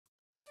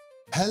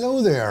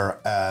Hello there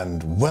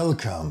and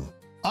welcome.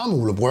 I'm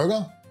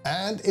OleBrogger,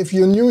 and if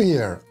you're new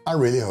here, I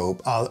really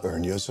hope I'll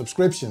earn your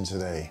subscription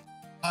today.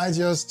 I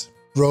just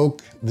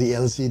broke the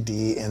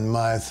LCD in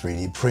my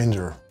 3D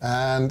printer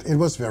and it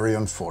was very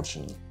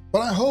unfortunate.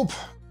 But I hope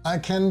I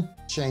can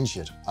change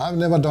it. I've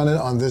never done it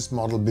on this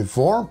model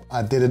before.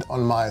 I did it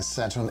on my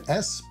Saturn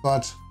S,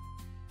 but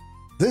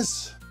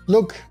this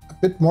look a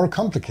bit more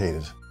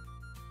complicated.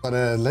 But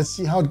let's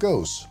see how it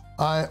goes.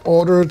 I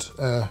ordered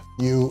a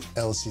new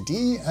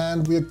LCD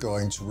and we're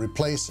going to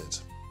replace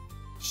it.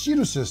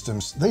 Chitu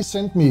Systems, they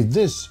sent me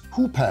this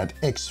Hoopat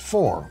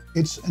X4.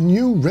 It's a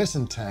new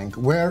resin tank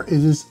where it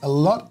is a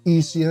lot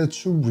easier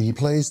to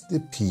replace the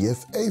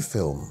PFA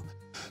film.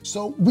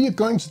 So we are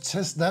going to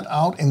test that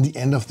out in the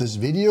end of this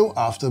video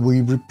after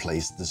we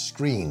replace the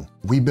screen.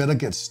 We better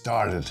get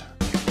started.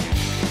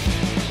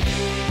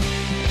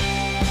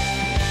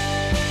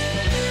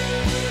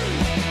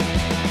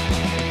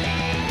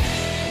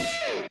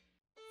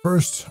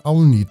 First, I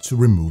will need to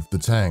remove the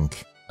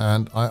tank,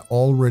 and I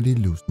already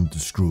loosened the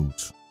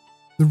screws.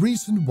 The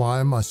reason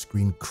why my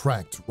screen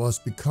cracked was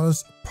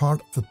because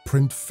part of the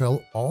print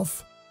fell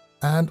off,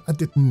 and I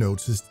didn't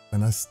notice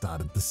when I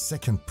started the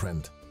second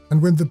print. And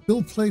when the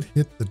build plate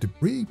hit the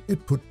debris,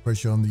 it put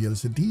pressure on the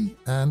LCD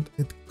and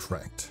it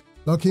cracked.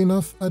 Lucky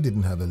enough, I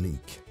didn't have a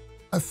leak.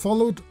 I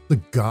followed the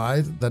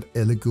guide that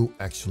Elegoo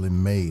actually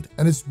made,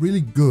 and it's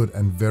really good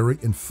and very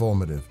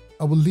informative.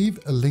 I will leave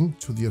a link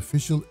to the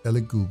official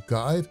Elegoo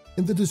guide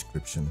in the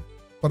description,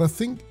 but I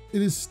think it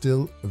is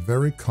still a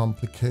very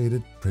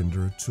complicated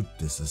printer to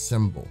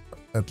disassemble.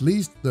 At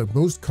least the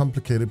most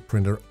complicated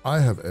printer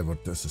I have ever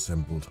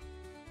disassembled.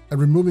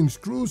 And removing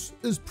screws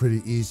is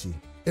pretty easy.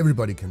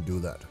 Everybody can do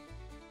that.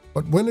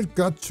 But when it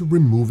got to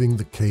removing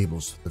the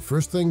cables, the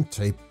first thing,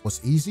 tape, was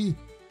easy,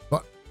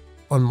 but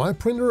on my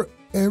printer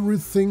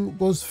everything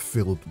was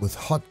filled with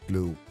hot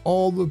glue.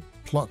 All the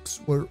plugs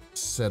were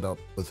set up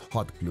with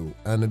hot glue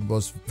and it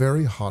was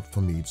very hard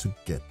for me to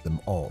get them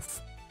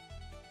off.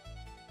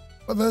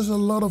 But there's a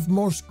lot of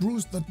more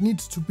screws that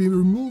needs to be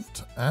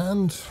removed,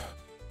 and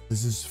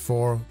this is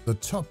for the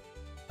top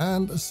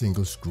and a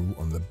single screw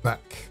on the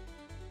back.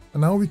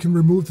 And now we can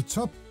remove the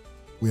top.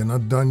 We are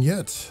not done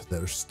yet.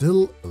 There's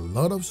still a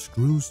lot of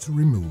screws to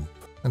remove.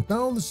 And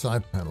now the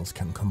side panels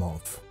can come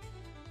off.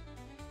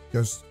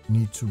 Just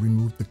need to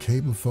remove the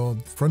cable for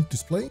the front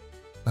display.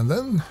 And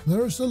then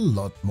there's a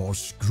lot more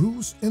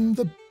screws in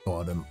the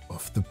bottom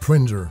of the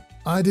printer.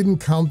 I didn't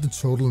count the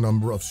total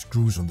number of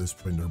screws on this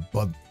printer,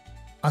 but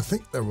I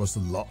think there was a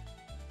lot.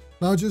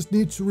 Now I just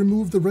need to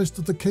remove the rest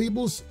of the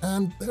cables,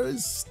 and there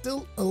is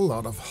still a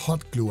lot of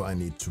hot glue I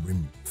need to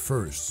remove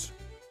first.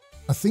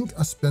 I think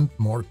I spent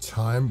more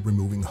time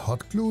removing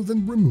hot glue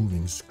than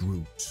removing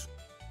screws.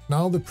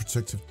 Now the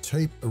protective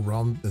tape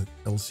around the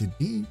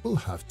LCD will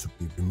have to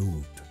be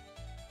removed.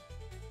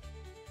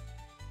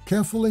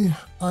 Carefully,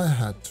 I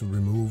had to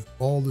remove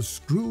all the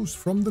screws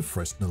from the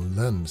Fresnel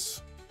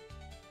lens.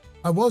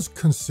 I was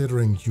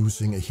considering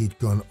using a heat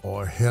gun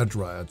or a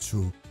hairdryer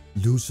to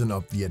loosen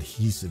up the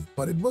adhesive,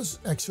 but it was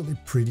actually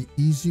pretty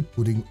easy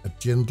putting a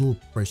gentle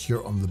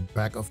pressure on the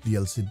back of the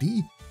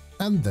LCD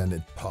and then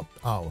it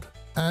popped out.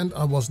 And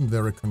I wasn't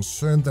very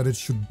concerned that it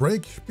should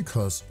break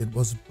because it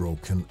was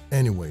broken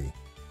anyway.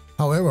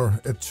 However,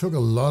 it took a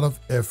lot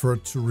of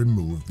effort to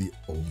remove the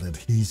old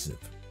adhesive.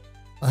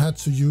 I had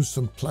to use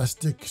some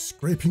plastic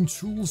scraping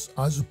tools,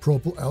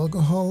 isopropyl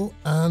alcohol,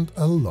 and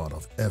a lot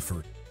of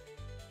effort.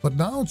 But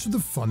now to the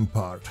fun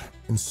part,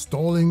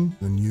 installing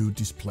the new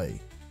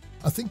display.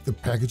 I think the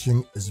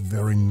packaging is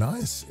very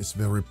nice, it's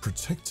very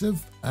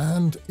protective,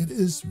 and it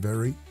is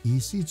very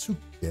easy to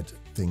get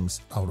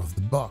things out of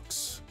the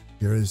box.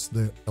 Here is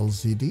the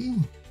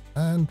LCD,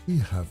 and we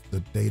have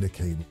the data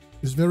cable.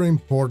 It's very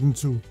important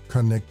to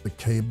connect the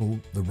cable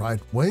the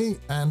right way,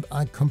 and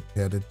I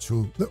compared it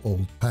to the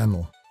old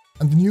panel.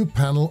 And the new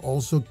panel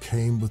also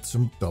came with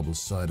some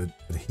double-sided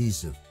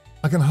adhesive.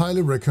 I can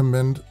highly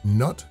recommend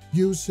not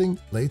using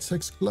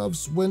latex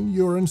gloves when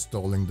you're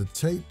installing the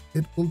tape.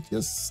 It will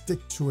just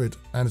stick to it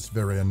and it's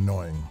very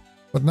annoying.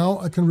 But now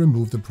I can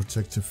remove the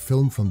protective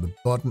film from the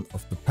bottom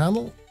of the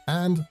panel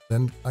and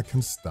then I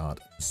can start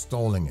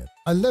installing it.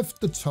 I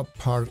left the top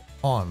part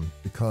on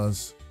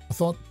because I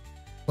thought,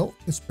 well,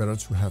 it's better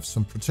to have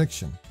some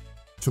protection.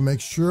 To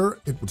make sure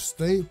it would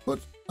stay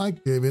put, I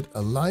gave it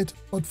a light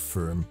but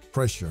firm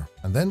pressure,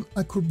 and then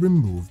I could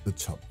remove the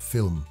top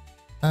film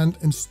and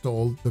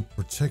install the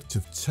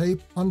protective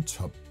tape on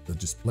top of the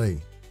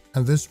display.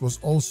 And this was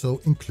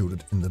also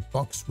included in the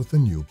box with the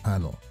new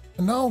panel.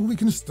 And now we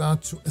can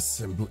start to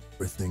assemble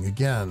everything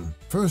again.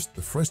 First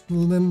the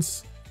Fresnel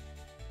lens,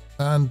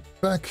 and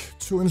back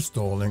to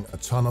installing a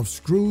ton of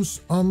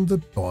screws on the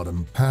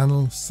bottom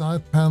panel,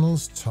 side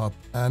panels, top,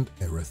 and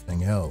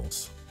everything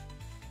else.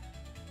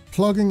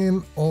 Plugging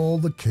in all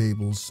the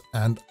cables,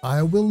 and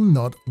I will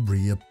not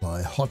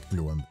reapply hot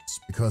glue on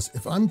this, because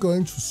if I'm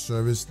going to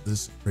service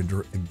this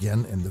printer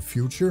again in the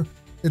future,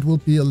 it will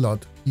be a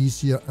lot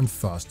easier and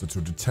faster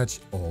to detach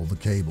all the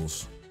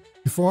cables.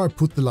 Before I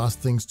put the last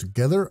things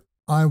together,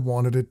 I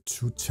wanted it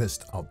to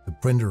test out the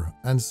printer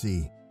and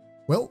see.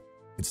 Well,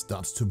 it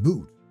starts to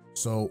boot,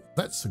 so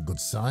that's a good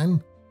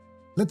sign.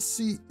 Let's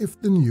see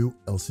if the new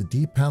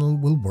LCD panel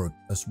will work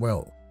as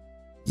well.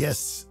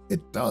 Yes,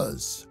 it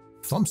does.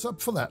 Thumbs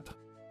up for that.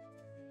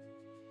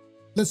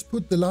 Let's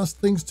put the last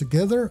things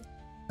together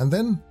and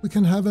then we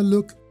can have a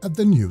look at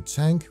the new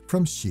tank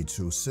from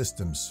Chitu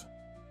Systems.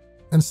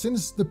 And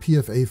since the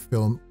PFA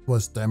film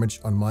was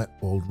damaged on my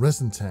old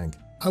resin tank,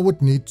 I would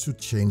need to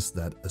change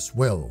that as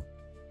well.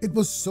 It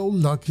was so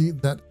lucky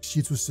that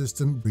Chitu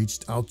System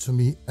reached out to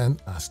me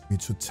and asked me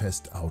to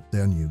test out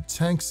their new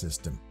tank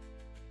system.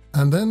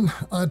 And then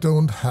I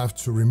don't have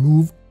to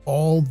remove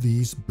all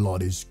these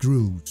bloody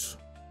screws.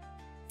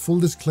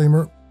 Full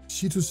disclaimer,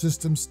 Chitu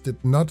Systems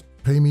did not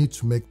pay me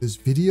to make this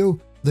video,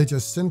 they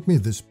just sent me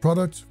this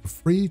product for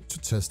free to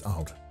test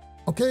out.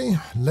 Okay,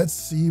 let's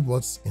see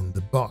what's in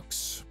the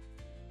box.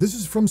 This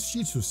is from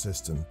Chitu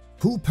System,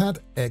 Hoopat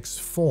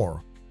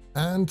X4,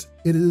 and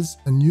it is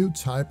a new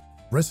type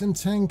resin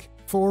tank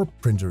for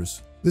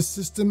printers. This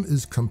system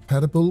is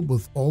compatible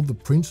with all the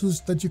printers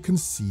that you can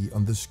see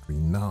on the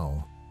screen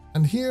now.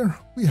 And here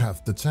we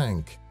have the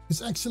tank.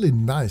 It's actually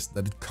nice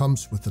that it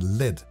comes with a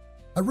lid.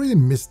 I really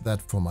missed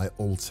that for my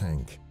old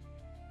tank.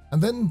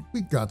 And then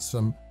we got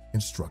some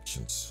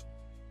instructions.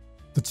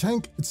 The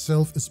tank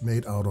itself is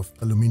made out of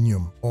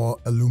aluminum, or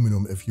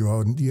aluminum if you are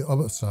on the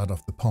other side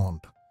of the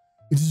pond.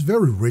 It is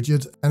very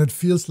rigid and it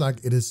feels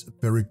like it is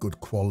very good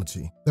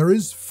quality. There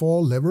is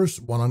 4 levers,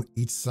 one on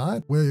each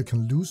side, where you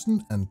can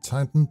loosen and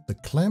tighten the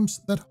clamps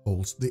that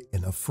holds the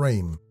inner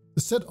frame.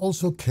 The set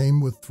also came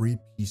with 3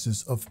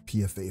 pieces of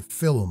PFA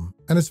film,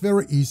 and it's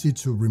very easy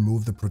to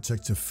remove the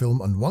protective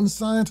film on one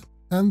side,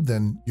 and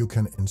then you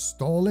can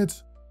install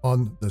it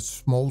on the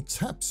small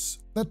tabs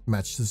that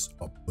matches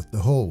up with the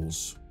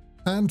holes.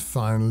 And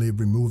finally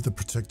remove the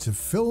protective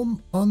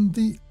film on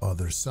the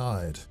other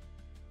side.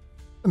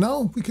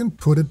 Now we can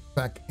put it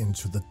back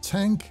into the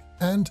tank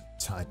and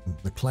tighten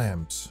the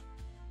clamps.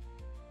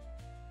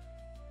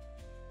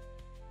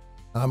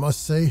 I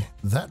must say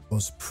that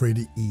was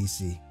pretty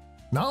easy.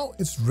 Now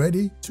it's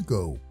ready to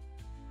go.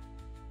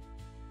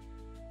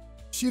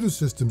 Chitu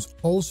Systems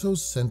also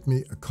sent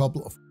me a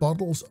couple of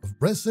bottles of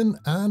resin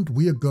and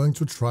we are going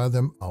to try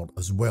them out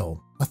as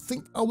well. I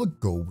think I will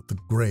go with the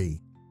grey.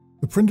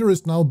 The printer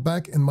is now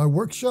back in my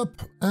workshop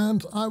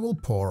and I will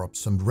pour up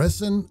some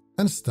resin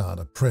and start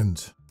a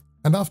print.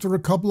 And after a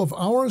couple of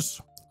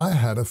hours, I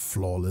had a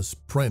flawless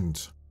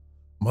print.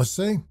 Must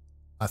say,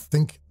 I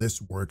think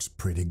this works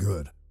pretty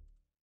good.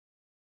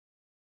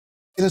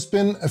 It has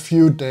been a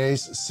few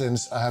days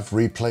since I have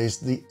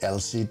replaced the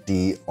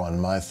LCD on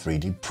my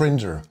 3D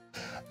printer,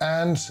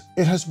 and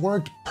it has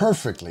worked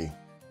perfectly.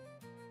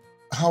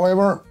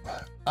 However,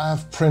 I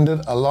have printed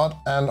a lot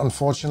and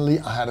unfortunately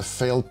I had a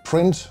failed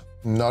print,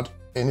 not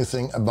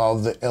anything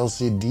about the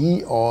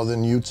LCD or the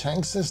new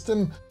tank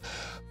system.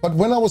 But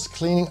when I was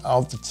cleaning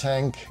out the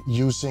tank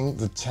using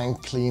the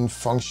tank clean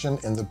function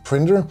in the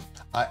printer,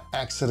 I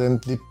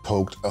accidentally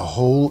poked a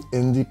hole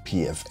in the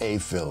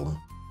PFA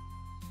film.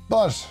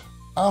 But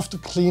after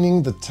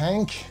cleaning the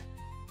tank,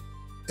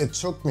 it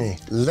took me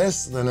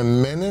less than a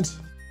minute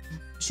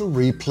to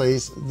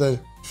replace the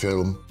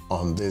film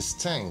on this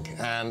tank.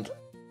 And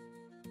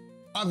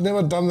I've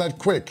never done that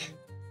quick.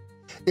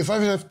 If I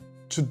have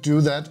to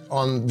do that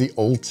on the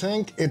old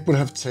tank, it would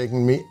have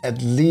taken me at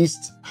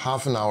least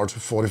half an hour to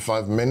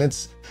 45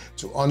 minutes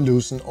to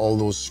unloosen all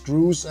those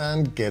screws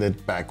and get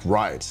it back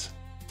right.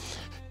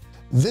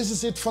 This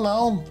is it for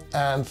now,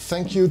 and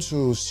thank you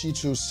to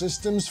Chitu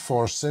Systems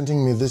for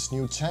sending me this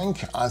new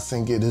tank. I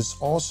think it is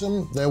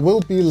awesome. There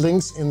will be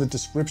links in the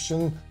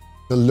description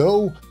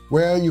below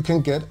where you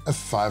can get a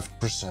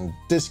 5%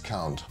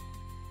 discount.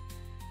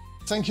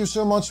 Thank you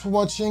so much for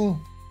watching,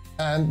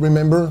 and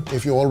remember,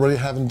 if you already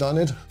haven't done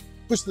it,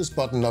 push this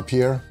button up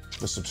here,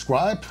 the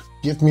subscribe,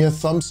 give me a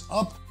thumbs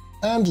up,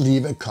 and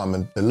leave a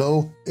comment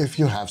below if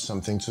you have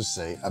something to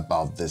say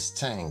about this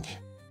tank.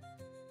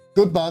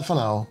 Goodbye for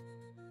now.